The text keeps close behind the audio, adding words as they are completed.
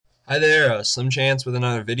Hi there, Slim Chance with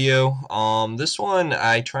another video. This one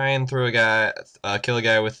I try and kill a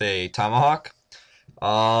guy with a tomahawk.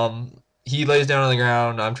 He lays down on the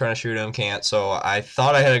ground. I'm trying to shoot him, can't. So I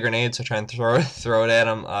thought I had a grenade, so I try and throw it at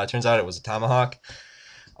him. Turns out it was a tomahawk.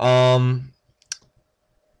 Um,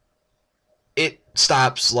 it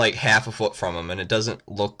stops like half a foot from him, and it doesn't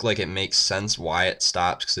look like it makes sense why it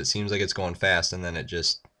stops because it seems like it's going fast, and then it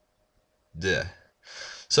just, bleh.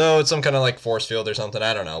 So it's some kind of like force field or something.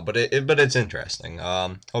 I don't know, but it's interesting.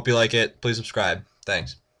 Hope you like it. Please subscribe.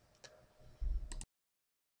 Thanks.